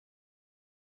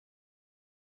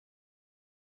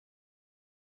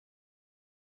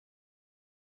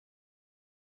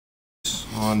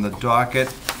on the docket,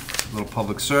 a little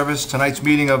public service. Tonight's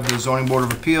meeting of the Zoning Board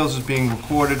of Appeals is being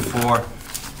recorded for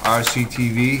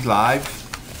RCTV Live,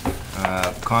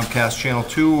 Comcast Channel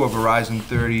 2 or Verizon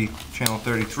Channel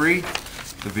 33.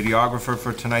 The videographer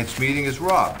for tonight's meeting is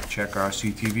Rob. Check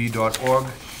rctv.org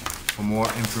for more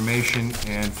information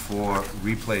and for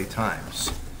replay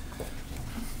times.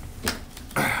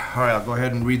 All right, I'll go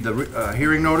ahead and read the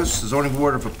hearing notice. The Zoning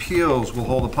Board of Appeals will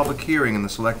hold a public hearing in the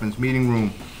Selectmen's Meeting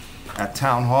Room at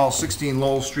Town Hall, 16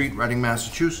 Lowell Street, Reading,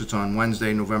 Massachusetts, on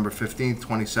Wednesday, November 15th,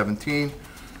 2017,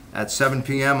 at 7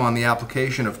 p.m. on the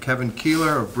application of Kevin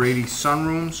Keeler of Brady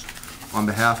Sunrooms on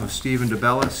behalf of Stephen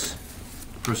DeBellis,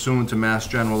 pursuant to Mass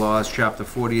General Laws, Chapter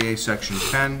 48, Section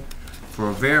 10, for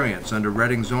a variance under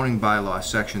Reading Zoning Bylaw,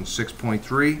 Section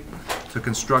 6.3, to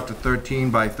construct a 13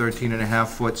 by 13.5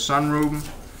 foot sunroom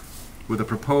with a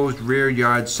proposed rear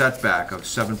yard setback of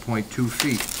 7.2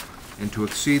 feet, and to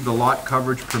exceed the lot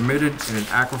coverage permitted in an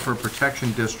aquifer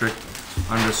protection district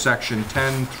under Section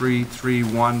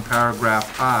 10.3.3.1,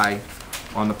 paragraph I,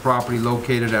 on the property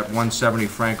located at 170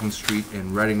 Franklin Street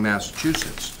in Reading,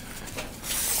 Massachusetts.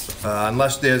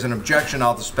 Unless there's an objection,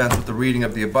 I'll dispense with the reading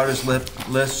of the abutters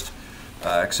list,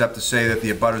 except to say that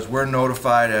the abutters were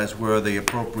notified, as were the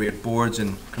appropriate boards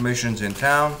and commissions in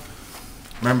town,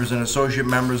 members and associate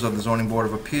members of the Zoning Board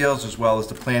of Appeals, as well as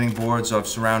the planning boards of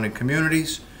surrounding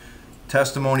communities.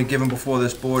 Testimony given before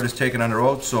this board is taken under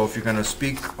oath, so if you're going to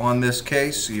speak on this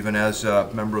case, even as a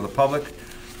member of the public,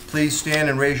 please stand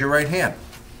and raise your right hand.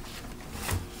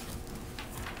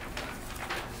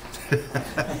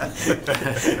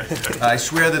 I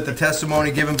swear that the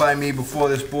testimony given by me before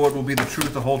this board will be the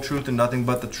truth, the whole truth, and nothing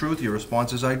but the truth. Your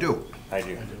response is I do. I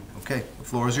do. Okay, the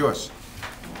floor is yours.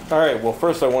 All right, well,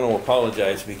 first I want to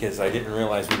apologize because I didn't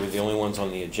realize we were the only ones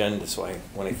on the agenda, so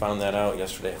when I found that out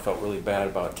yesterday, I felt really bad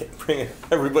about bringing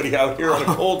everybody out here on a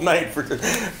cold night for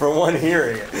one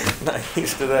hearing. Not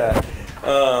used to that.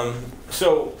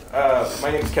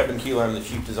 My name is Kevin Keeler. I'm the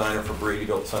chief designer for Brady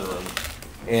Built Sunroom.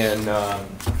 And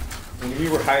when we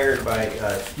were hired by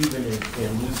Stephen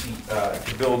and Lucy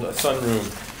to build a sunroom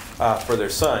for their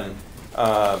son,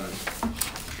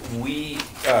 we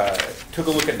took a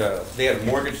look at they had a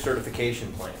mortgage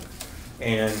certification plan.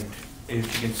 And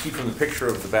if you can see from the picture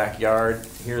of the backyard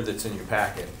here that's in your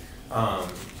packet,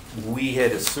 we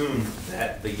had assumed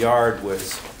that the yard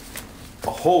was a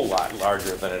whole lot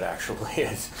larger than it actually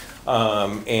is.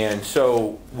 And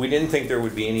so we didn't think there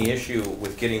would be any issue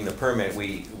with getting the permit.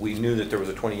 We knew that there was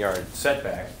a 20-yard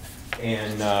setback.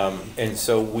 And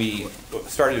so we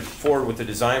started forward with the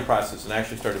design process and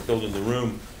actually started building the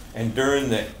room. And during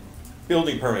the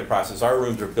building permit process, our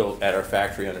rooms are built at our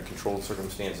factory under controlled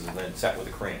circumstances and then set with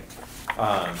a crane.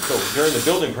 So during the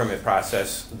building permit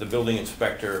process, the building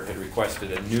inspector had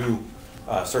requested a new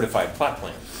certified plot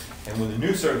plan. And when the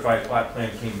new certified plot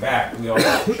plan came back, we all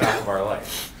had the shock of our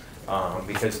life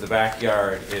because the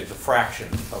backyard is a fraction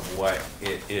of what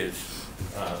it is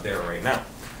there right now.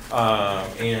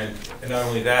 And not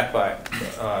only that, but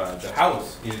the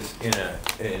house is in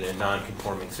a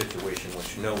non-conforming situation,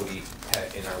 which nobody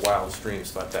had in our wildest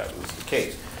dreams thought that was the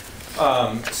case.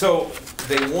 So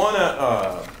they want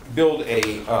to build a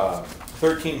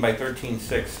 13 by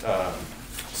 13.6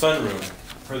 sunroom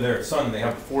for their son. They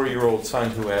have a 4-year-old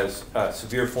son who has a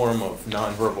severe form of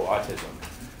nonverbal autism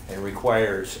and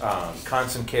requires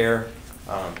constant care.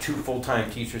 2 full-time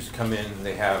teachers to come in.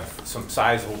 They have some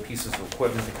sizable pieces of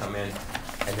equipment to come in,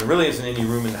 and there really isn't any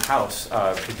room in the house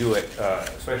to do it,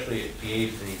 especially at the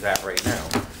age that he's at right now.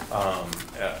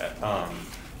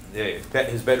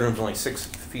 His bedroom's only 6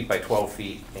 feet by 12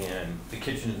 feet, and the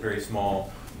kitchen is very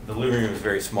small. The living room is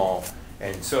very small,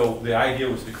 and so the idea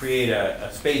was to create a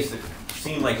space that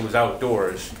seemed like it was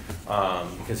outdoors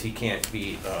because he can't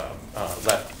be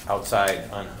left outside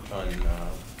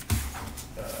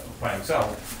by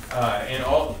himself,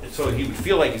 so he would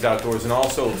feel like he's outdoors, and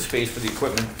also space for the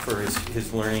equipment for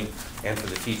his learning and for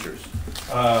the teachers.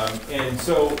 And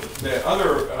so the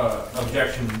other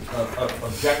objective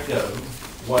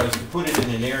was to put it in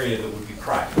an area that would be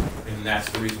private, and that's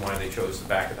the reason why they chose the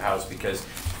back of the house, because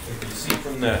you can see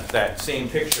from that same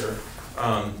picture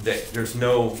that there's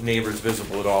no neighbors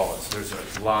visible at all. There's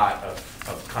a lot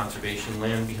of conservation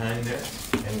land behind there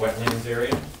and wetlands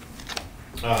area.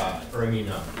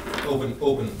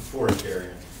 Open forest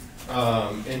area.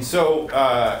 And so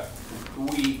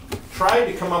we tried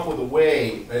to come up with a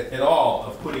way at all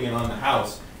of putting it on the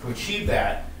house to achieve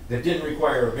that didn't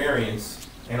require a variance,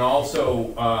 and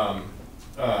also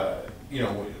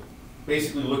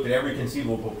basically looked at every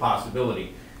conceivable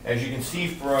possibility. As you can see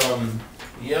from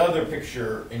the other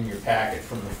picture in your packet,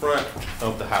 from the front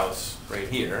of the house right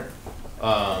here,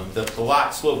 The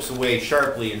lot slopes away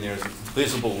sharply, and there's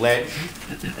visible ledge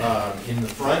in the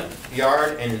front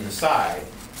yard and in the side,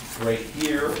 right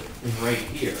here and right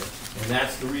here. And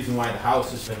that's the reason why the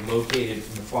house has been located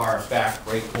in the far back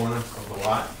right corner of the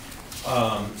lot.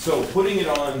 So putting it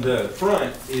on the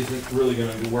front isn't really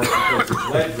going to work because there's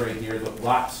ledge right here. The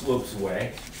lot slopes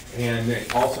away, and they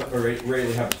also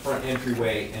rarely have the front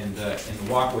entryway and the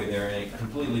walkway there, and it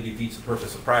completely defeats the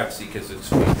purpose of privacy because it's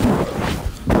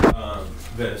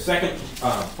the second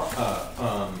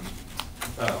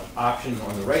option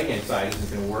on the right-hand side isn't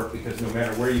going to work because no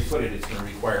matter where you put it, it's going to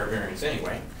require a variance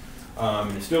anyway,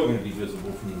 and it's still going to be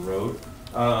visible from the road.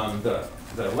 The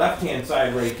left-hand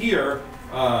side right here,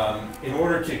 in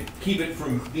order to keep it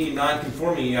from being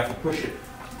non-conforming, you have to push it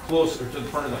closer to the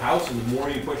front of the house, and the more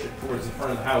you push it towards the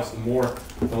front of the house, the more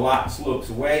the lot slopes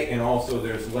away, and also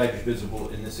there's ledge visible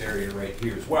in this area right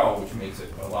here as well, which makes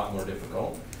it a lot more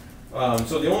difficult.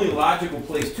 So the only logical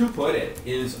place to put it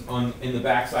is in the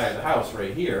back side of the house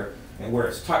right here, and where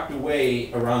it's tucked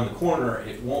away around the corner,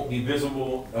 it won't be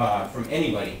visible from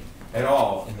anybody at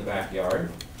all in the backyard.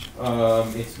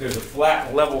 There's a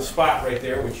flat level spot right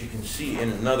there, which you can see in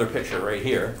another picture right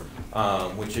here,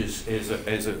 which is a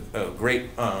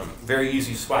great, very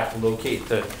easy spot to locate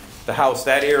the house.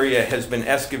 That area has been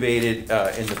excavated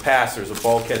in the past. There's a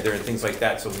bulkhead there and things like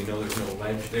that, so we know there's no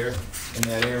ledge there in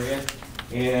that area.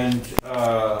 And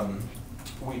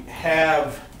we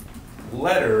have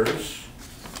letters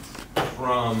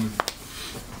from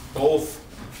both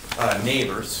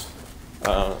neighbors,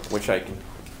 which I can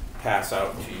pass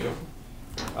out to you,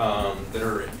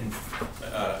 that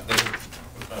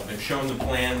have been shown the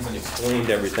plans and explained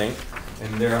everything,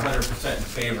 and they're 100% in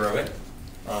favor of it.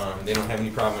 They don't have any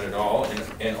problem at all,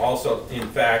 and also, in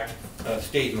fact,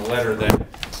 state in the letter that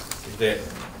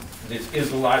this is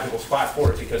the logical spot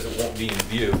for it because it won't be in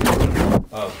view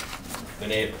of the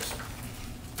neighbors.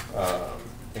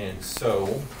 And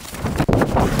so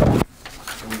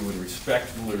we would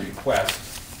respectfully request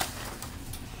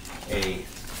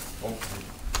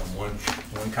one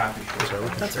copy.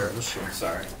 That's all right. Sure.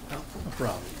 Sorry. No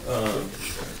problem.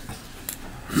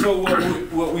 So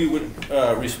what we would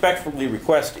respectfully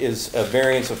request is a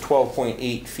variance of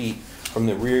 12.8 feet from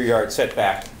the rear yard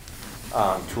setback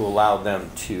to allow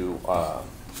them to have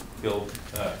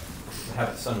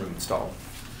a sunroom installed.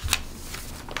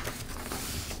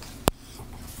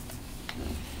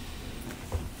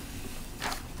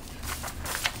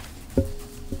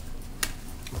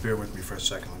 Bear with me for a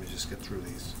second. Let me just get through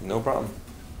these. No problem.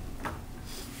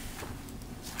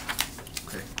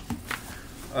 Okay.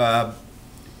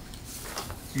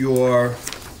 Your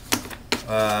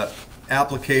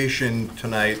application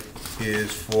tonight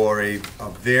is for a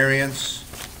variance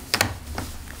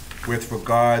with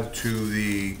regard to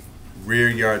the rear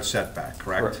yard setback,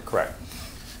 correct? Correct.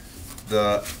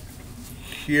 The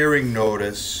hearing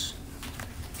notice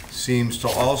seems to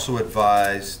also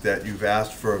advise that you've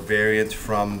asked for a variance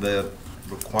from the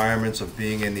requirements of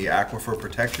being in the Aquifer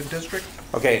Protection District?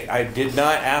 Okay, I did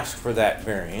not ask for that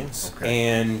variance, okay.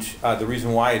 And the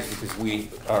reason why is because we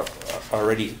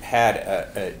already had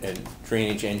a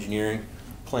drainage engineering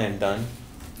plan done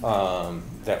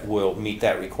that will meet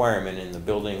that requirement, and the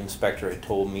building inspector had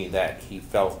told me that he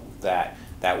felt that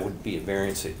that would be a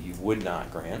variance that you would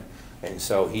not grant, and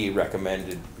so he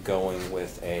recommended going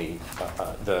with the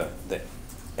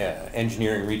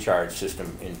engineering recharge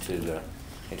system into the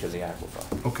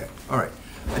aquifer. Okay, all right.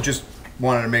 I just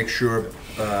wanted to make sure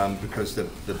because the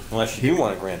unless you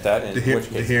want to grant that, in which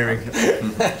case, the hearing,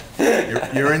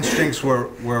 your instincts were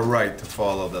right to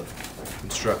follow the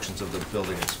instructions of the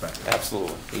building inspector.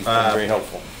 Absolutely, he's been very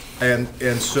helpful. And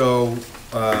so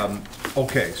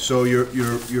okay, so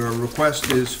your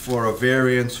request is for a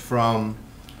variance from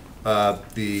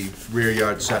the rear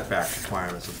yard setback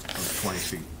requirements of 20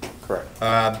 feet. Correct.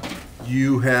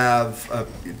 You have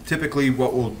typically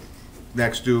what we'll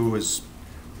next do is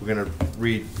we're going to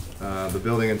read the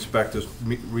building inspector's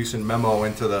recent memo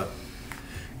into the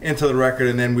record,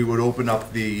 and then we would open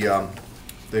up the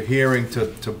hearing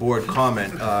to board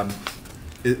comment. Are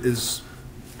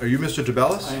you Mr.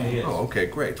 DeBellis? Yes. Oh, okay,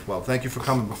 great. Well, thank you for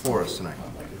coming before us tonight.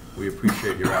 We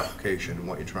appreciate your application and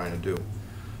what you're trying to do.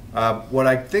 What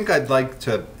I think I'd like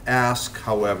to ask,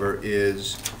 however,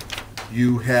 is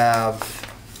you have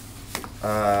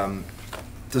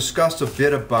discussed a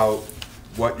bit about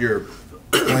what your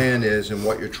plan is and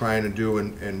what you're trying to do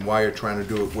and why you're trying to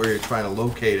do it, where you're trying to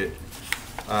locate it.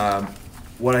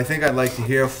 What I think I'd like to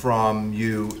hear from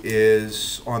you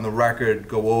is, on the record,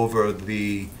 go over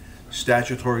the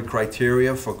statutory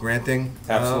criteria for granting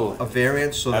a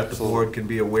variance so that the board can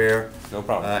be aware, no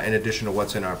problem, in addition to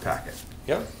what's in our packet.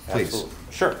 Yep, Please. absolutely.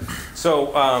 Sure.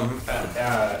 So,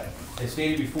 as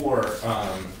stated before,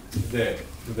 there's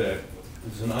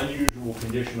an unusual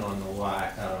condition on the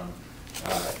lot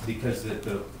because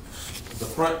the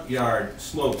front yard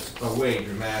slopes away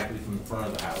dramatically from the front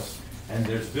of the house, and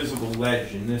there's visible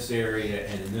ledge in this area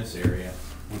and in this area,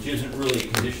 which isn't really a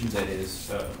condition that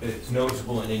is it's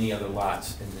noticeable in any other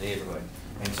lots in the neighborhood.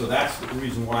 And so that's the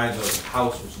reason why the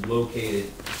house was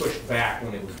located, pushed back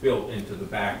when it was built into the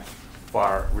back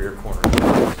far rear corner of the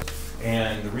house.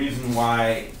 And the reason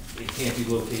why it can't be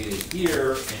located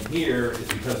here and here is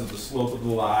because of the slope of the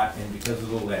lot and because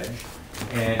of the ledge.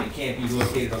 And it can't be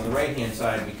located on the right-hand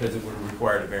side because it would have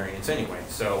required a variance anyway.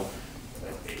 So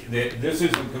this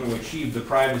isn't going to achieve the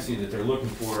privacy that they're looking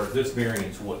for. This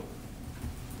variance would.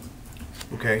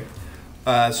 Okay.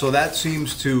 So that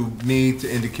seems to me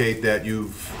to indicate that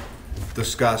you've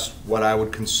discussed what I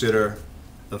would consider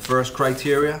the first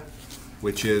criteria,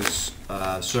 which is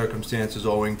circumstances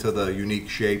owing to the unique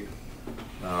shape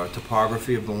or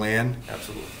topography of the land.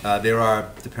 Absolutely. There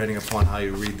are, depending upon how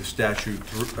you read the statute,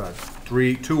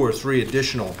 two or three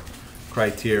additional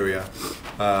criteria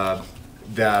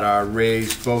that are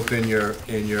raised both in your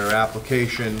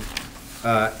application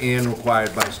and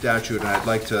required by statute, and I'd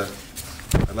like to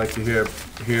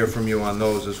hear from you on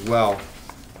those as well.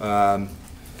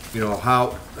 You know,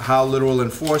 how literal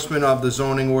enforcement of the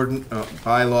zoning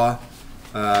bylaw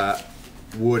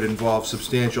would involve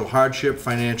substantial hardship,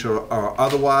 financial or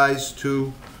otherwise,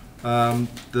 to the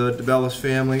DeBellis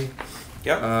family.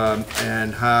 Yep.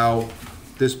 And how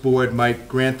this board might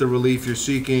grant the relief you're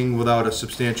seeking without a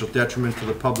substantial detriment to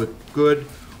the public good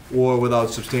or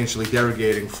without substantially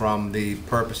derogating from the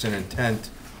purpose and intent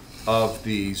of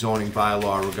the zoning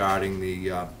bylaw regarding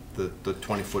the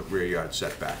 20-foot rear yard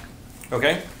setback.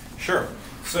 Okay, sure.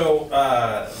 So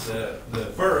the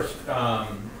first, not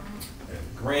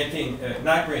granting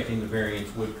the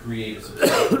variance would create a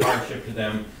substantial hardship to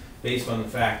them based on the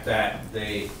fact that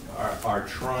they are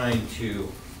trying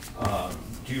to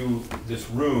do this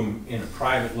room in a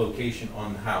private location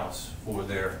on the house for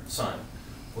their son,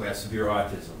 who has severe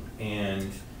autism.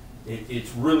 And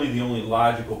it's really the only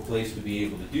logical place to be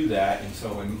able to do that. And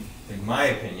so in my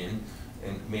opinion,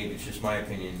 and maybe it's just my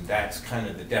opinion, that's kind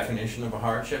of the definition of a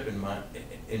hardship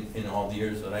in all the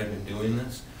years that I've been doing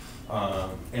this.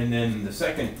 And then the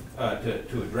second,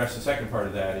 to address the second part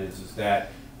of that is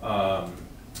that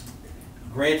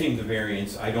granting the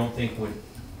variance, I don't think would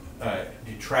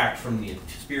detract from the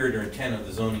spirit or intent of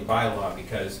the zoning bylaw,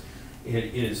 because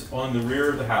it is on the rear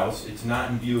of the house. It's not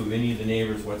in view of any of the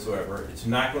neighbors whatsoever. It's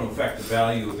not going to affect the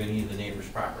value of any of the neighbors'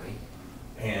 property,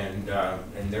 and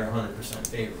they're 100%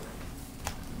 favorable.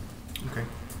 Okay.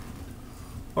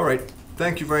 All right.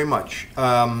 Thank you very much.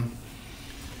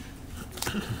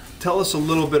 Tell us a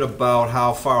little bit about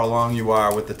how far along you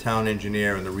are with the town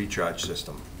engineer and the recharge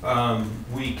system.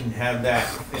 We can have that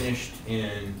finished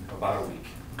in about a week.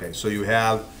 Okay, so you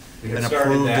have an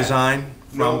started approved that. design?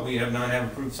 No, we have not have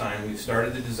approved sign. We've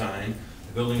started the design.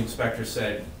 The building inspector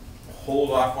said, hold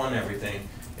off on everything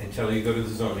until you go to the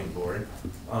zoning board.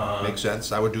 Makes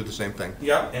sense. I would do the same thing.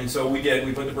 Yep, and so we did.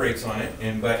 We put the brakes on it,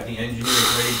 but the engineer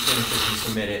is ready to finish it and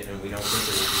submit it, and we don't think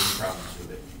there will be any problems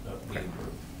with it being approved.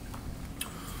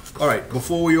 All right,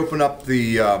 before we open up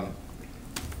the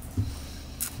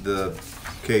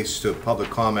case to public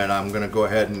comment, I'm going to go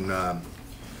ahead and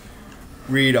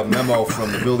read a memo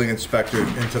from the building inspector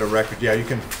into the record. Yeah, you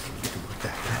can put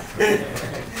that down.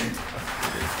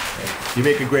 You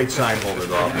make a great sign holder,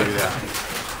 though, I'll give you that.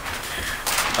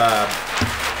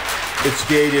 It's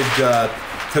dated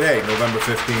today, November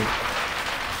 15th,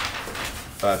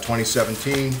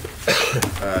 2017.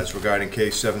 It's regarding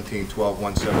case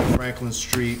 17-1217 Franklin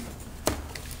Street.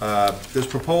 This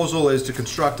proposal is to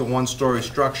construct a one-story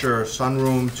structure,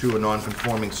 sunroom, to a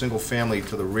non-conforming single-family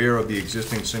to the rear of the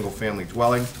existing single-family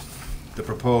dwelling. The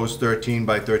proposed 13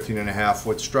 by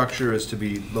 13.5-foot structure is to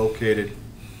be located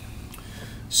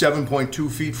 7.2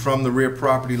 feet from the rear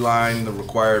property line. The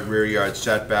required rear yard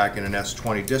setback in an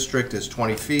S20 district is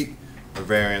 20 feet. A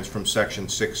variance from section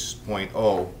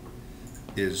 6.0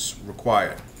 is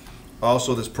required.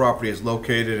 Also, this property is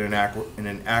located in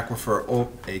an aquifer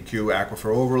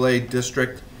overlay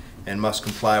district and must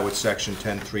comply with section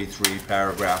 10.3.3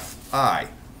 paragraph I.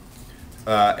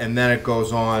 And then it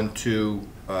goes on to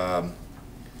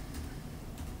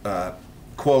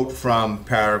quote from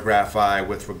paragraph I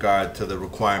with regard to the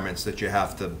requirements that you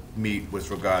have to meet with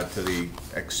regard to the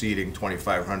exceeding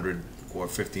 2,500 or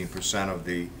 15% of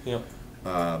the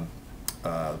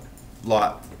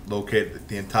lot located.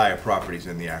 The entire property is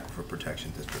in the Aquifer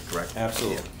Protection District, correct?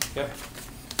 Absolutely. Yeah.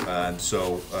 Yep. And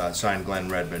so, signed Glenn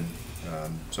Redmond,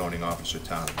 zoning officer,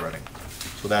 town of Reading.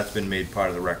 So that's been made part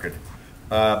of the record.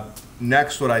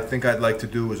 Next, what I think I'd like to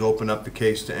do is open up the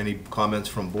case to any comments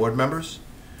from board members.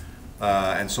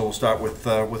 And so we'll start with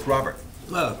Robert.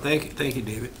 Well, thank you,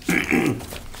 David.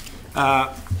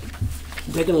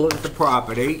 Taking a look at the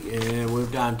property, and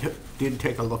we've did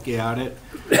take a look at it.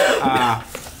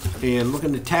 And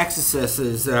looking at tax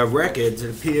assessors' records, it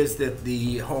appears that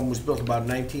the home was built about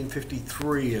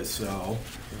 1953 or so.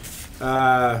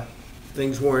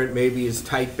 Things weren't maybe as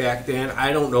tight back then.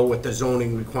 I don't know what the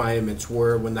zoning requirements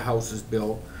were when the house was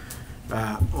built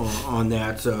on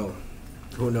that, so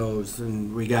who knows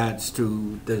in regards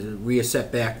to the rear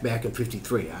setback back in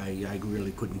 53. I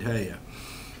really couldn't tell you.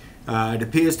 It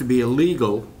appears to be a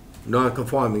legal,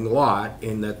 non-conforming lot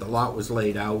in that the lot was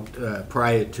laid out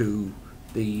prior to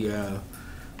the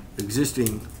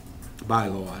existing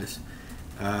bylaws.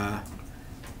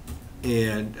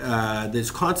 And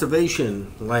there's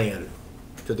conservation land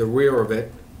to the rear of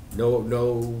it,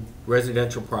 no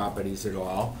residential properties at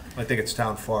all. I think it's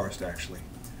town forest, actually.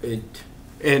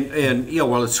 And yeah,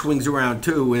 well, it swings around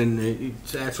too, and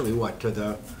it's actually what, to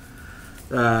the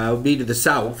be to the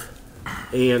south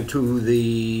and to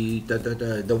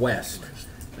the west.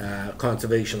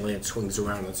 Conservation land swings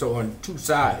around, and so on two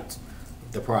sides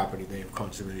of the property they have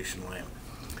conservation land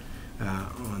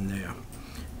on there.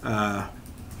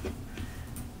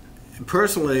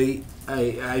 Personally,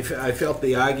 I felt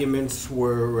the arguments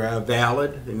were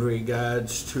valid in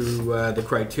regards to the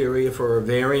criteria for a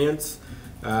variance.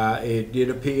 It did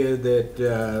appear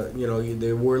that you know,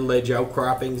 there were ledge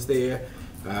outcroppings there,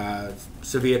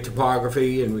 severe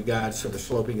topography in regards to the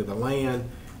sloping of the land.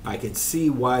 I could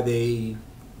see why they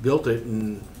built it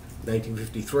in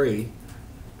 1953,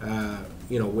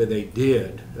 you know, where they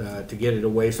did to get it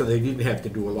away, so they didn't have to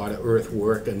do a lot of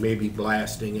earthwork and maybe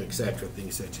blasting, etc.,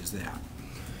 things such as that.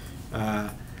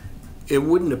 It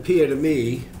wouldn't appear to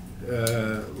me,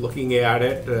 looking at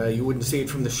it, you wouldn't see it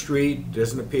from the street.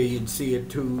 Doesn't appear you'd see it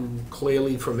too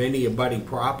clearly from any abutting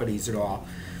properties at all.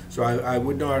 So I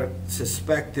would not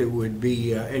suspect it would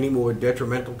be any more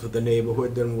detrimental to the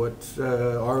neighborhood than what's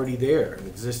already there in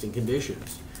existing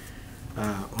conditions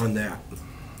on that.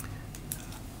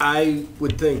 I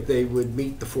would think they would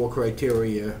meet the 4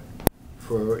 criteria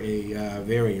for a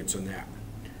variance on that.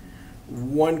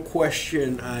 One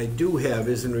question I do have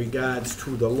is in regards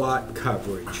to the lot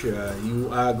coverage. You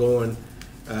are going,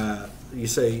 you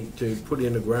say, to put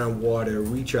in a groundwater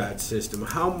recharge system.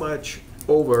 How much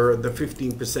over the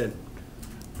 15%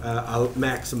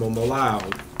 maximum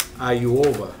allowed are you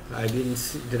over? I didn't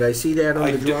see, did I see that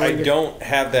on the drawing? I don't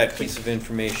have that piece of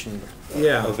information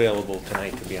Yeah. available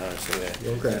tonight, to be honest with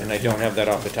you. Okay. And I don't have that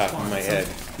off the top of my head.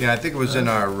 Yeah, I think it was in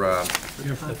our,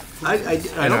 I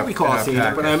don't recall seeing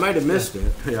it, but I might have missed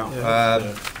it, yeah.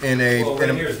 in a, Well,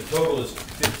 right here, the total is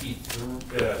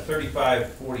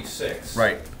 3546.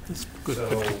 right, It's good So-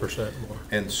 50% more.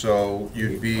 and so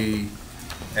you'd be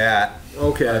at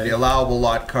Okay. the allowable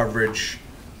lot coverage,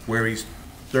 where he's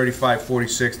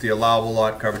 3546, the allowable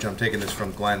lot coverage, I'm taking this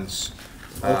from Glenn's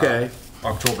Okay.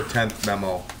 October 10th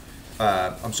memo,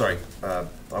 I'm sorry,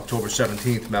 October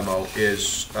 17th memo,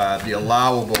 is the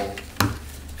allowable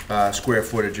square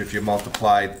footage, if you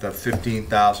multiplied the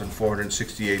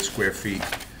 15,468 square feet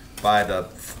by the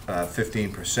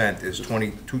 15%, is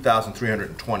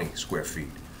 2,320 square feet.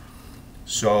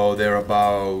 So they're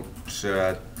about,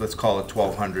 let's call it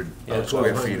 1,200 Yeah,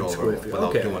 square feet 1,200 over, square feet,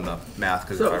 without okay. doing the math,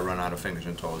 because So- if I run out of fingers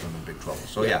and toes, I'm in big trouble.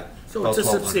 So yeah, So about it's a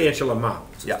 1,200. substantial amount,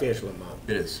 Yeah. substantial amount.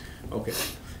 It is. Okay.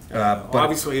 But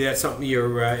Obviously, that's something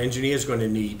your engineer's gonna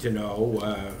need to know,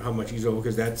 how much he's over,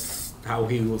 because that's how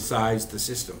he will size the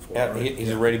system for, Yeah, right?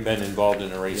 he's already been involved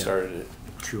and already started it.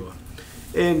 Sure.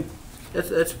 And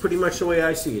that's pretty much the way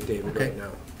I see it, David, Okay. right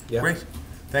now. Yeah. Great.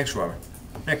 Thanks, Robert.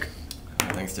 Nick?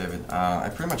 Thanks, David. I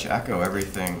pretty much echo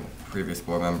everything previous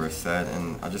board members said,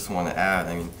 and I just want to add,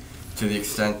 I mean, to the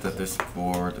extent that this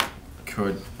board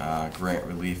could grant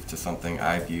relief to something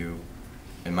I view,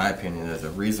 in my opinion, as a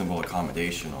reasonable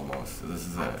accommodation almost. So this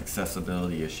is an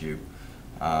accessibility issue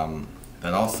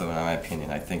that also, in my opinion,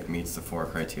 I think meets the 4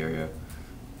 criteria,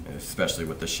 especially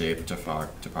with the shape,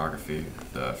 topography,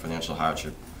 the financial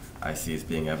hardship I see as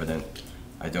being evident.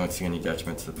 I don't see any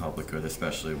detriment to the public good,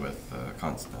 especially with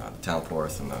town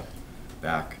forest in the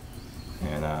back.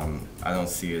 And I don't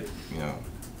see it, you know,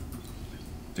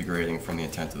 degrading from the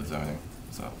intent of the zoning.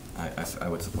 So I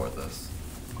would support this.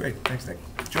 Great, thanks, Nick.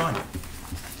 John?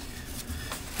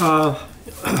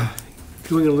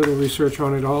 Doing a little research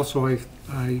on it also,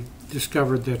 I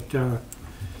discovered that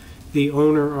the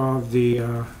owner of the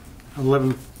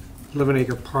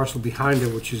 11-acre parcel behind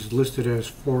it, which is listed as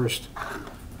forest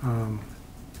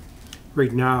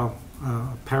right now,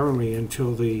 apparently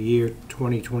until the year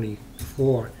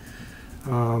 2024,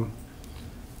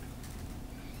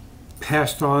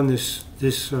 passed on this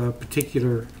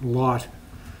particular lot,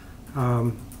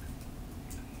 and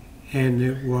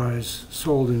it was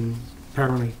sold in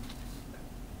apparently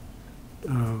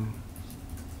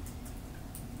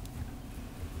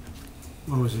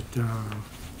what was it,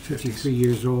 53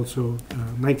 years old, so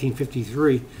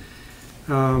 1953,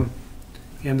 and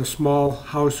the small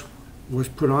house was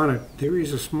put on it. There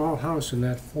is a small house in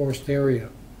that forest area,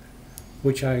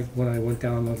 which when I went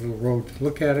down the little road to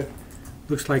look at it,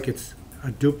 looks like it's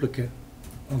a duplicate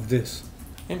of this,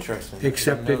 Interesting.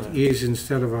 except I didn't it know that. is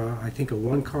instead of I think a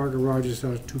one-car garage, it's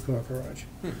not a two-car garage.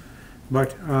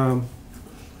 But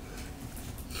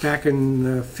back in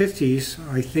the 50s,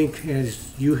 I think,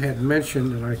 as you had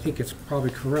mentioned, and I think it's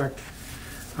probably correct,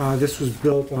 this was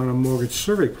built on a mortgage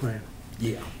survey plan.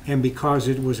 Yeah. And because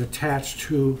it was attached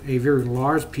to a very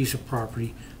large piece of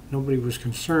property, nobody was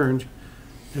concerned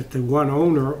that the one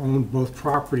owner owned both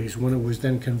properties when it was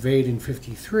then conveyed in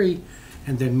 53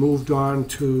 and then moved on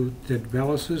to the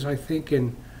Bellises, I think,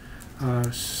 in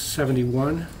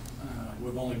 71.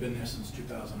 We've only been there since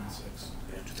 2006.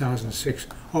 2006.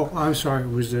 Oh, I'm sorry,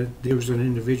 there was an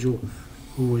individual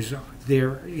who was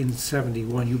there in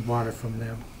 71. You bought it from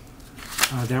them.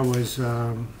 That was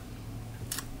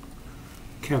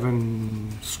Kevin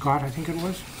Scott, I think it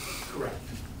was. Correct.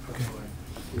 Okay.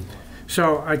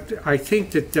 So I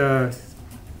think that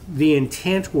the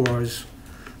intent was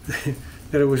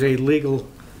that it was a legal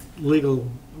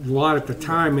lot at the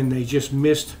time, and they just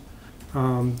missed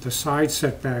the side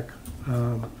setback,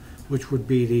 which would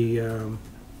be the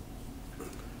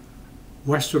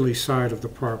westerly side of the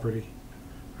property,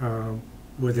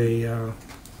 with a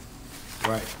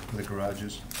Right. The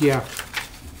garages. yeah.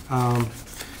 And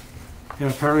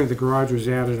apparently the garage was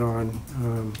added on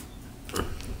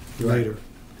later.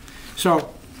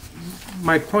 So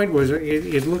my point was,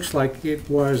 it looks like it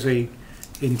was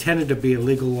intended to be a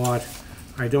legal lot.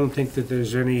 I don't think that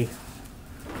there's anything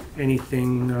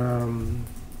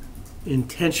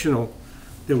intentional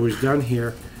that was done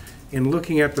here. In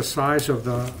looking at the size of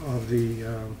the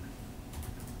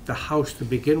house to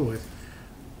begin with,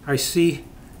 I see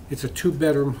it's a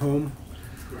two-bedroom home,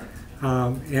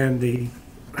 and the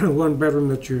one bedroom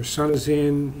that your son is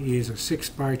in is a 6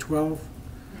 by 12,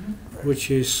 which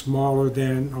is smaller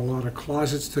than a lot of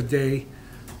closets today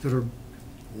that are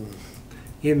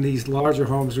in these larger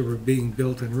homes that were being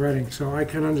built in Reading. So I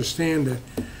can understand that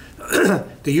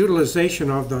the utilization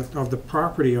of the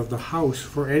property of the house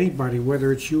for anybody,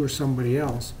 whether it's you or somebody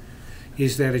else,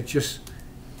 is that it just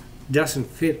doesn't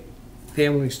fit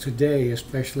families today,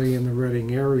 especially in the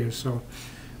Reading area. So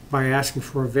by asking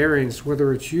for a variance,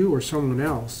 whether it's you or someone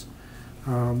else,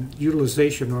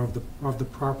 utilization of the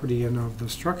property and of the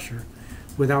structure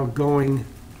without going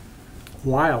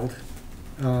wild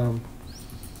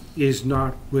is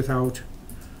not without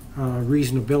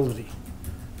reasonability.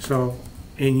 So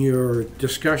in your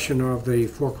discussion of the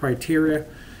 4 criteria,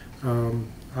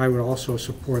 I would also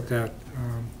support that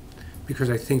because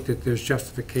I think that there's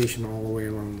justification all the way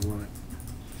along the line.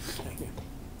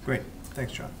 Great,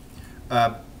 thanks, John.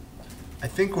 I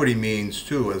think what he means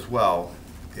too, as well,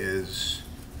 is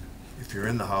if you're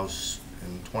in the house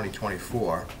in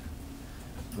 2024,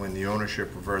 when the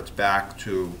ownership reverts back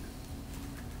to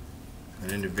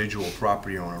an individual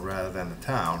property owner rather than the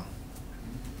town,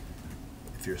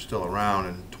 if you're still around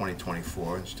in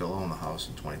 2024 and still own the house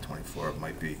in 2024, it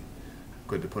might be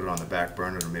good to put it on the back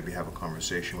burner to maybe have a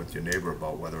conversation with your neighbor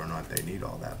about whether or not they need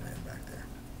all that land back there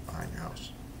behind your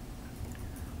house.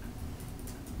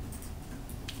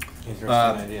 Interesting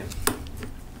idea.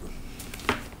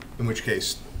 In which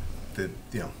case, the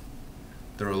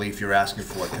relief you're asking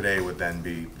for today would then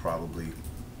be probably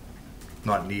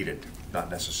not needed, not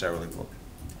necessarily.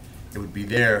 It would be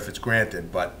there if it's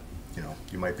granted, but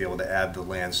you might be able to add the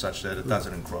land such that it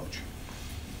doesn't encroach.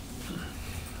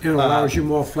 It allows you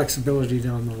more flexibility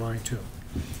down the line too.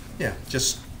 Yeah,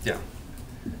 just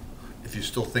if you're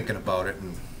still thinking about it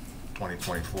in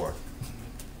 2024,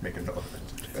 make a note of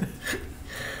it.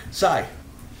 Si.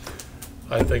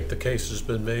 I think the case has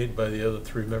been made by the other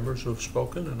 3 members who have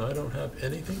spoken, and I don't have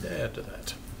anything to add to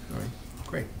that. All right,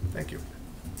 great, thank you.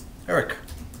 Eric.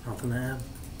 Nothing to add.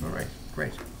 All right,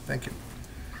 great, thank you.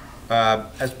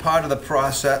 As part of the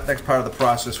process, next part of the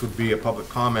process would be a public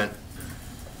comment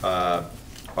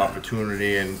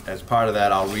opportunity, and as part of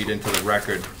that, I'll read into the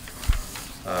record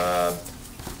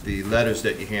the letters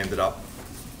that you handed up.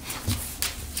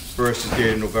 First is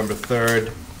dated November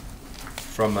 3rd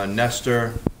from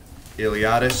Nestor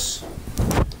Iliadis.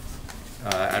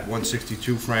 at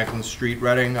 162 Franklin Street,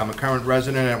 Reading. I'm a current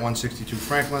resident at 162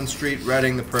 Franklin Street,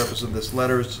 Reading. The purpose of this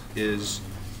letter is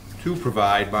to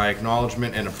provide my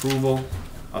acknowledgement and approval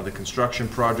of the construction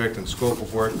project and scope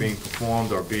of work being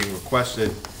performed or being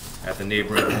requested at the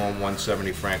neighboring home,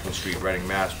 170 Franklin Street, Reading,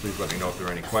 Mass. Please let me know if there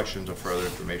are any questions or further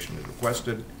information is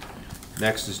requested.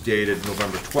 Next is dated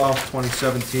November 12th,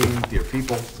 2017. Dear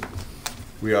people,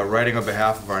 we are writing on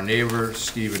behalf of our neighbor,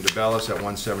 Stephen DeBellis, at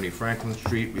 170 Franklin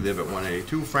Street. We live at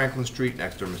 182 Franklin Street,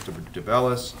 next to Mr.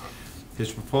 DeBellis.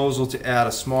 His proposal to add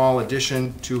a small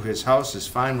addition to his house is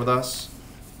fine with us.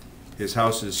 His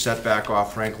house is set back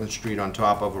off Franklin Street on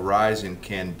top of a rise and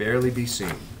can barely be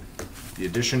seen. The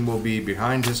addition will be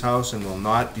behind his house and will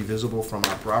not be visible from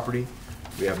our property.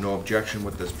 We have no objection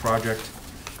with this project.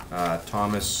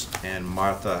 Thomas and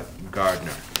Martha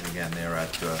Gardner, and again, they're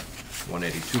at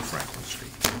 182 Franklin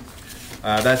Street.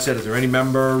 That said, is there any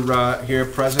member here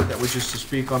present that wishes to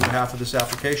speak on behalf of this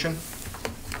application?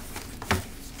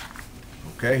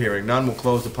 Okay, hearing none, we'll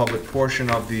close the public portion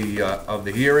of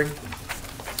the hearing.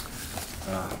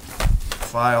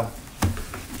 File.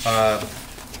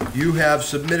 You have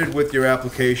submitted with your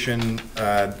application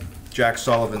Jack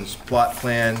Sullivan's plot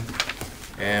plan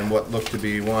and what look to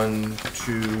be 1,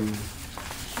 2,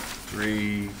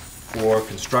 3, 4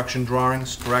 construction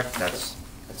drawings, correct? That's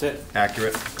it.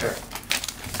 Accurate? Okay.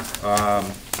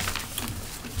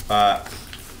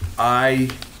 I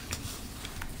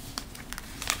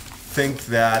think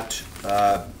that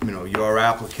your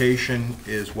application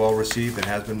is well received and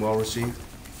has been well received.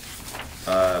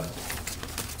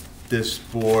 This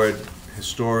board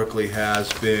historically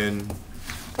has been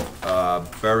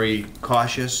very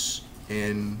cautious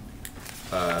in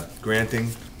granting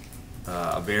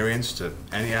a variance to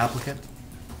any applicant,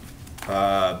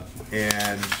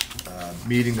 and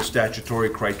meeting the statutory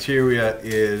criteria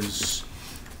is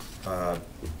a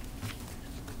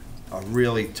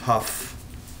really tough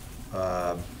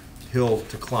hill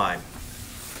to climb.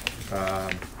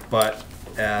 But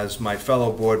as my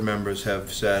fellow board members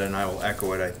have said, and I will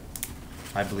echo it,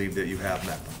 I believe that you have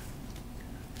met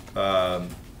them.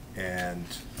 And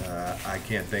I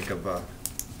can't think of a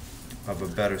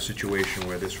better situation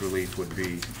where this relief would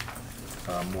be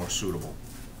more suitable.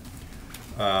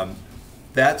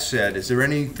 That said, is there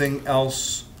anything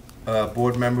else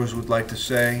board members would like to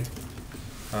say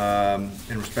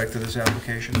in respect to this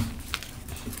application?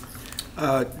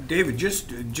 David,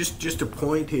 just a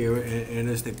point here, and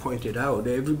as they pointed out,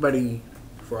 everybody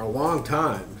for a long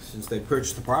time since they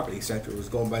purchased the property sector was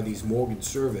going by these mortgage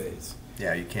surveys.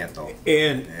 Yeah, you can't though.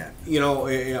 And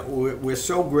yeah. We're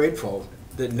so grateful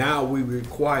that now we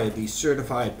require these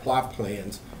certified plot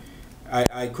plans.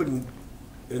 I couldn't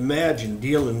imagine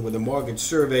dealing with a mortgage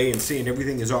survey and seeing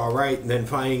everything is all right and then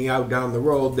finding out down the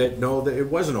road that no, that it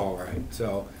wasn't all right.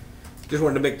 So just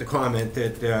wanted to make the comment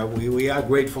that we are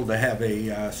grateful to have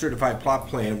a certified plot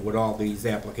plan with all these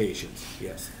applications.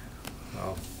 Yes.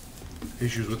 Well,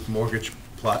 issues with mortgage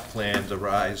plot plans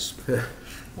arise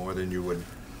more than you would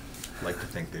like to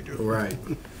think they do. Right.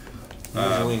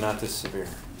 Usually not this severe.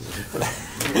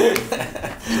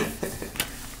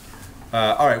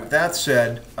 All right, with that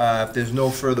said, if there's no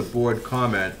further board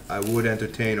comment, I would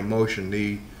entertain a motion.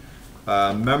 The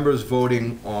members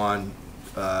voting on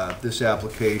this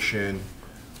application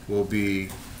will be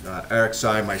Eric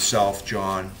Sy, myself,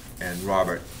 John, and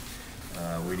Robert.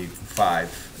 We need 5,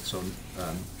 so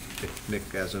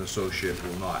Nick as an associate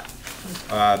will not.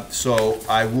 So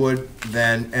I would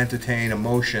then entertain a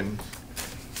motion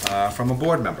from a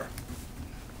board member.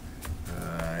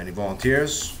 Any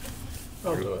volunteers?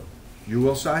 I'll do it. You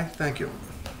will, Sy? Thank you.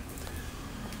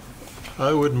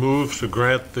 I would move to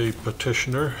grant the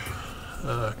petitioner,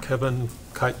 Kevin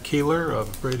Keeler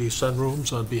of Brady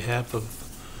Sunrooms, on behalf of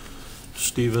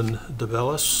Stephen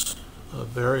DeBellis, a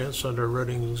variance under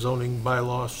Reading zoning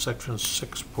bylaw section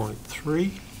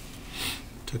 6.3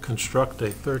 to construct a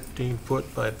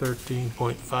 13-foot by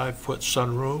 13.5-foot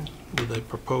sunroom with a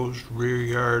proposed rear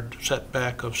yard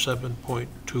setback of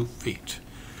 7.2 feet.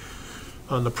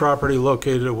 On the property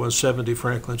located at 170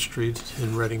 Franklin Street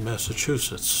in Reading,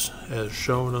 Massachusetts, as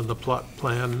shown on the plot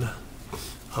plan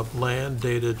of land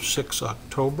dated 6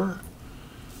 October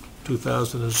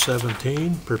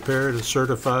 2017, prepared and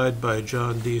certified by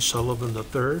John D. Sullivan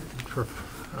III,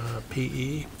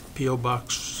 P.E., P.O.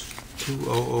 Box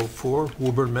 2004,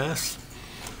 Woburn, Mass.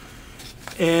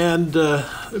 And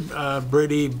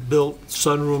Brady built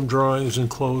sunroom drawings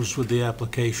enclosed with the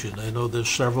application. I know there's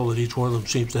several, and each one of them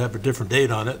seems to have a different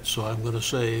date on it, so I'm going to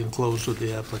say enclosed with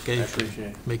the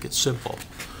application. Make it simple.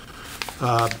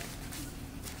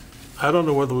 I don't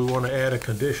know whether we want to add a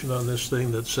condition on this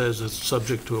thing that says it's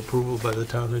subject to approval by the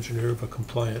town engineer of a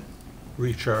compliant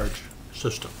recharge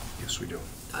system. Yes, we do.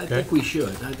 I Okay. think we should,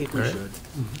 I think we All right. should.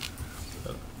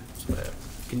 So that-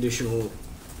 Conditional,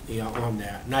 on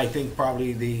that. And I think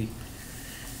probably the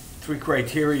 3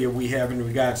 criteria we have in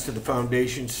regards to the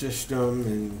foundation system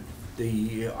and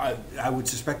I would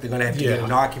suspect they're gonna have to get an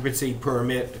Yeah. occupancy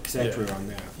permit, et cetera, Yeah. on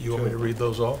that. You want me to read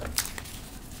those all?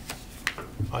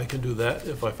 I can do that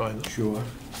if I find them. Sure.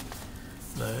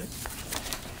 All right.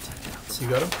 You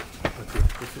got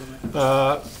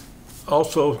them?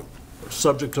 Also,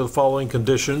 subject to the following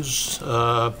conditions,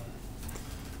 the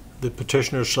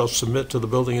petitioner shall submit to the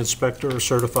building inspector a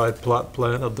certified plot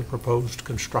plan of the proposed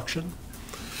construction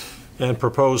and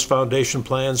propose foundation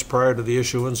plans prior to the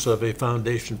issuance of a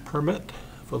foundation permit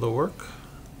for the work.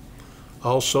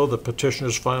 Also, the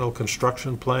petitioner's final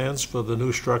construction plans for the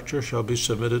new structure shall be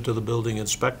submitted to the building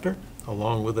inspector,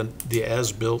 along with the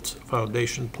as-built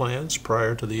foundation plans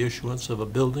prior to the issuance of a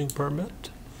building permit.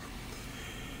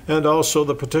 And also,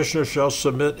 the petitioner shall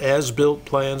submit as-built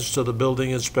plans to the building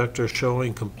inspector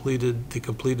showing the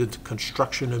completed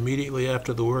construction immediately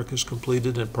after the work is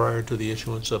completed and prior to the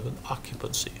issuance of an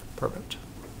occupancy permit.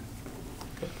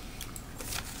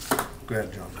 Go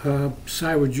ahead, John.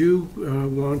 Si, would you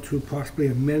want to possibly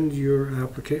amend your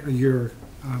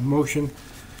motion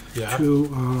Yeah.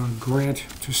 to grant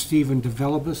to Stephen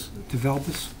Developers?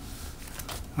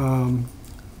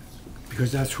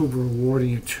 Because that's who we're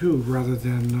awarding it to, rather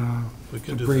than We to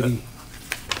can do Brady.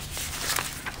 that.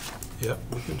 Yeah,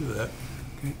 we can do that.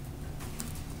 Okay.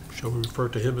 Shall we refer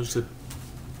to him as the Yeah,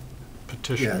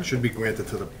 petitioner? it should be granted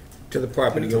to the To the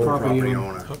property To the owner. property property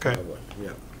owner. owner. Okay,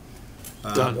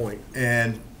 Yeah. done. Point.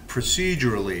 And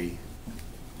procedurally,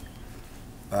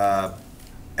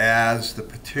 as the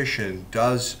petition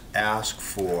does ask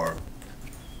for,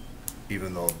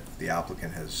 even though the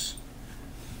applicant has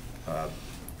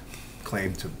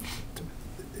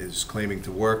is claiming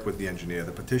to work with the engineer,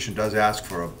 the petition does ask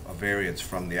for a variance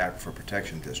from the Aquifer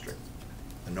Protection District.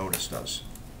 The notice does.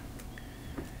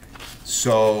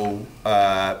 So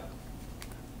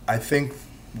I think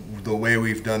the way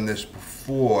we've done this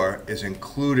before is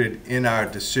included in our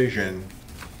decision,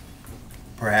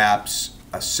 perhaps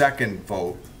a second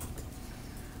vote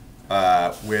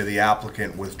where the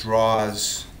applicant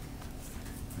withdraws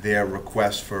their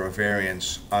request for a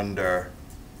variance under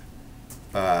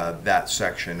that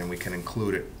section, and we can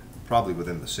include it probably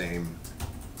within the same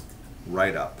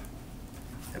write-up,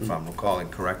 if I'm recalling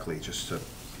correctly, just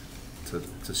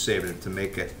to save it, to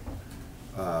make it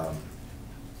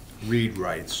read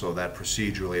right, so that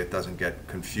procedurally it doesn't get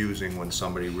confusing when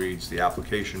somebody reads the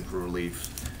application for relief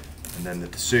and then the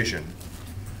decision.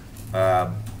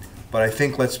 But I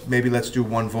think maybe let's do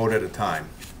one vote at a time.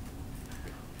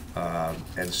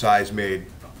 And Si's made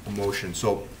a motion,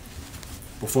 so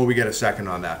before we get a second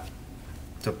on that,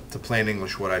 to plain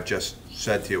English what I just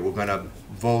said to you, we're gonna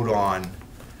vote on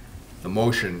the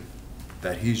motion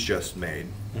that he's just made,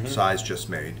 Si's just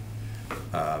made,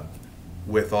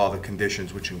 with all the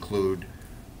conditions which include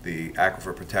the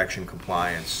aquifer protection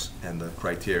compliance and the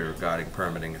criteria regarding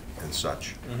permitting and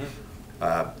such.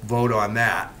 Vote on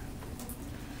that.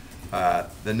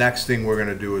 The next thing we're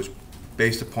gonna do is,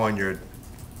 based upon your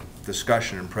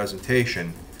discussion and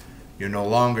presentation, you're no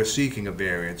longer seeking a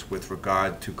variance with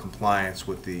regard to compliance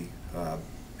with the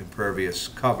impervious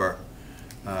cover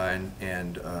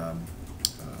and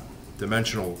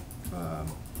dimensional,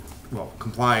 well,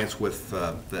 compliance with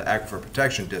the Aquifer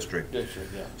Protection District.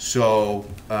 So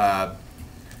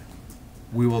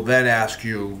we will then ask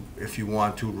you if you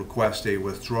want to request a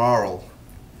withdrawal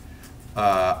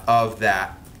of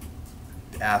that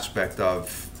aspect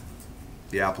of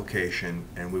the application,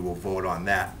 and we will vote on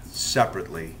that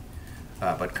separately,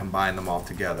 but combine them all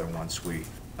together once we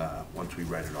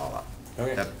write it all up.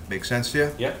 Okay. That make sense to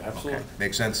you? Yeah, absolutely. Okay.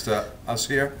 Make sense to us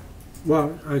here?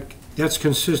 Well, that's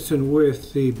consistent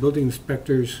with the building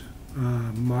inspector's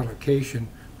modification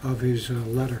of his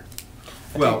letter.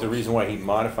 I Well- think the reason why he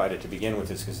modified it to begin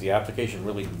with is because the application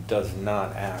really does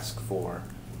not ask for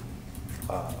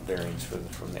variance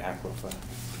from the aquifer.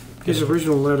 His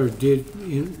original letter did,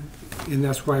 and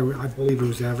that's why I believe it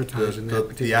was advertised in that The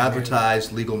particular manner.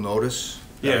 advertised legal notice.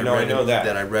 Yeah, that no, I read know in- that.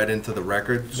 That I read into the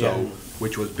record, Yeah. so,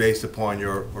 which was based upon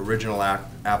your original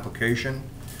application,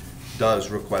 does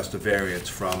request a variance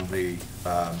from the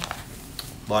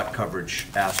lot coverage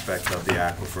aspect of the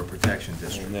Aquifer Protection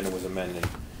District. And then it was amended.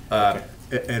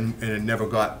 And it never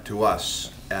got to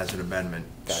us as an amendment,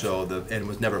 so and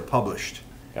was never published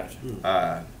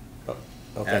Gotcha.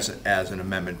 Okay. as an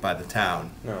amendment by the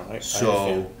town. No, I So,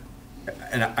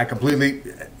 understand. and I completely,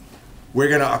 we're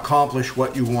gonna accomplish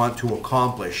what you want to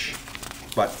accomplish,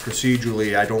 but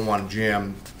procedurally, I don't wanna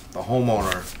jam the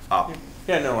homeowner up.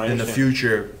 Yeah, no, I In the understand.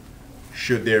 future,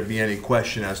 should there be any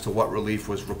question as to what relief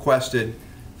was requested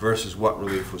versus what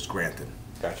relief was granted,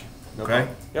 Gotcha. No okay?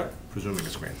 problem. Yep, Presuming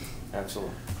it's granted.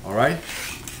 absolutely. All right?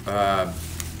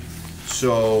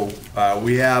 So,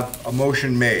 we have a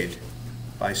motion made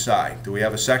by Cy. Do we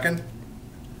have a second?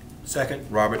 Second.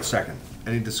 Robert, second.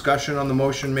 Any discussion on the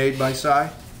motion made by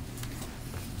Cy?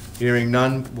 Hearing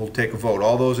none, we'll take a vote.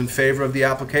 All those in favor of the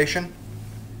application?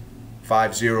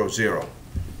 500.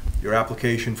 Your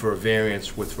application for a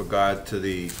variance with regard to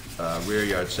the rear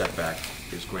yard setback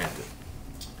is granted.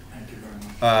 Thank you very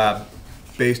much.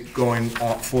 Based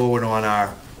forward on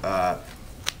our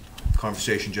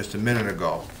conversation just a minute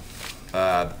ago,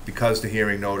 because the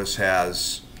hearing notice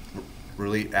has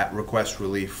request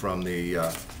relief from the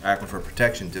Aquifer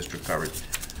Protection District coverage,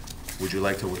 would you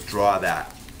like to withdraw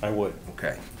that? I would.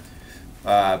 Okay.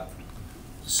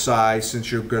 Cy,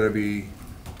 since you're gonna be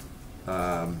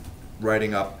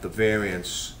writing up the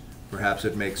variance, perhaps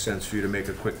it makes sense for you to make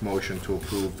a quick motion to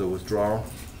approve the withdrawal?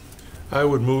 I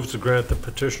would move to grant the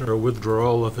petitioner a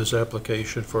withdrawal of his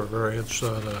application for a variance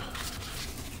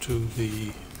to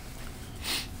the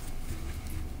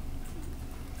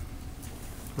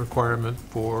requirement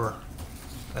for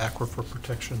aquifer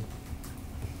protection.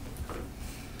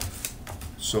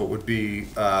 So it would be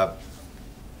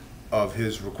of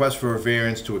his request for a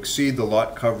variance to exceed the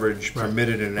lot coverage Right.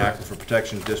 permitted in an Right. aquifer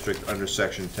protection district under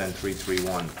section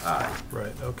 10331I.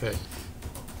 Right, okay.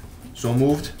 So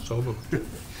moved? So moved.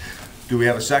 Do we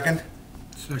have a second?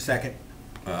 Second.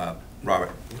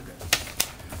 Robert?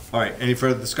 All right, any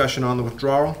further discussion on the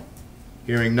withdrawal?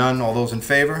 Hearing none, all those in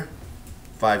favor?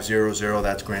 500,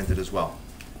 that's granted as well.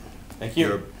 Thank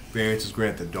Your you. variance is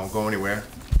granted, don't go anywhere.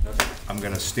 I'm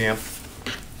gonna stamp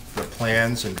the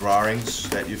plans and drawings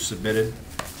that you've submitted,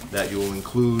 that you will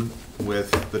include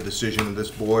with the decision of this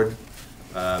board,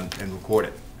 and record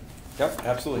it Yep,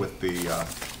 absolutely.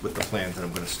 with the plans that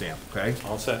I'm gonna stamp, okay?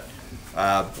 All set.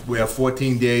 We have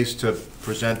 14 days to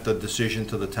present the decision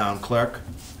to the town clerk.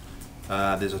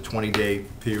 There's a 20-day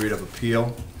period of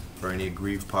appeal for any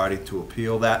aggrieved party to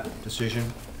appeal that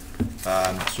decision.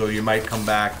 So you might come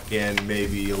back in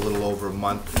maybe a little over a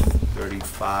month,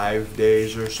 35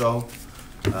 days or so.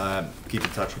 Keep in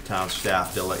touch with town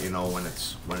staff, they'll let you know when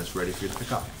it's ready for you to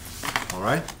pick up. All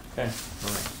right? Okay,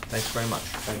 All right, thanks very much.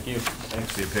 thank you.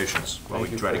 Thanks for your patience while we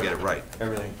Thank you try to for get it right.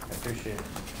 Everything, I appreciate it.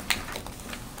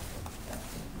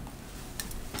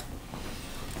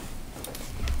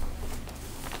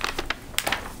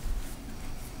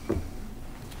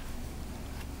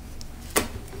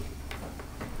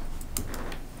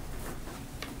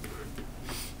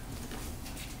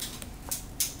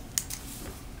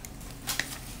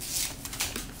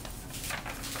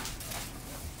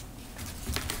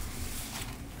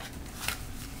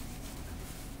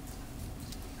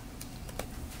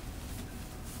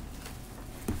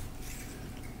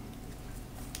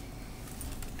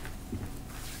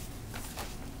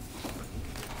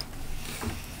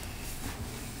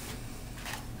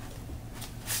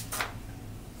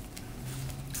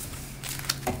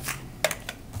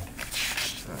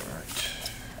 All right.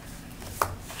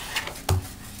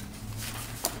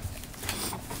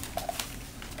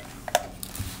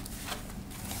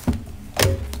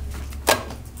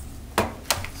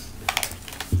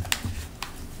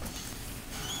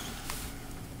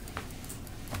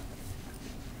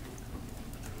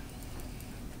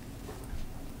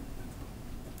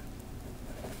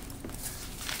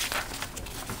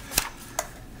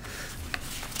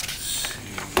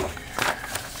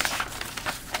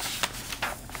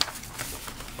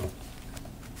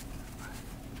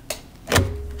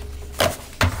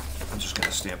 I'm just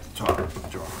gonna stamp the top of the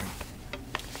drawing.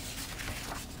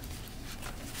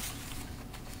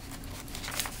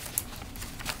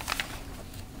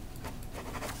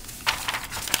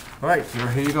 All right,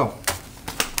 here you go. All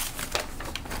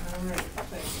right,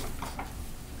 thank you.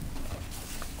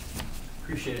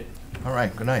 Appreciate it. All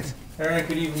right, good night. All right,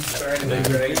 good evening. Sorry to make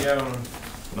it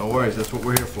late. No worries, that's what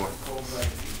we're here for.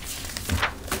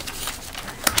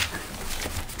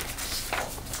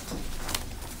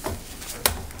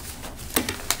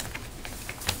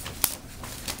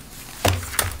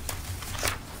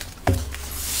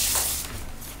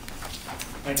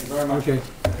 Thank you very much. Okay.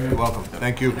 You're welcome.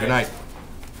 Thank you. Good night.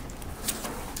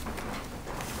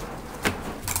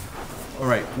 All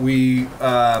right, we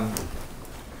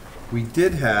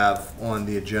did have on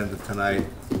the agenda tonight,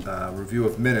 review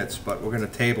of minutes, but we're gonna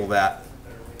table that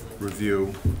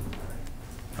review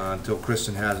until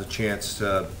Kristen has a chance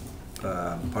to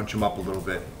punch them up a little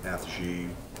bit after she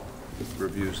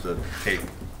reviews the tape.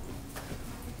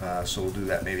 So we'll do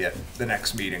that maybe at the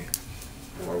next meeting,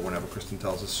 or whenever Kristen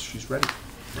tells us she's ready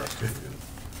for us to review.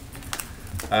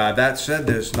 That said,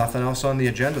 there's nothing else on the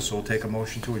agenda, so we'll take a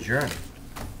motion to adjourn.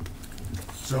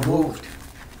 So moved.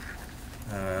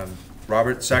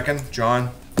 Robert, second.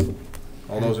 John,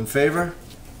 all those in favor?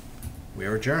 We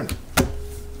are adjourned.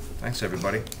 Thanks,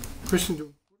 everybody.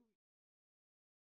 Kristen,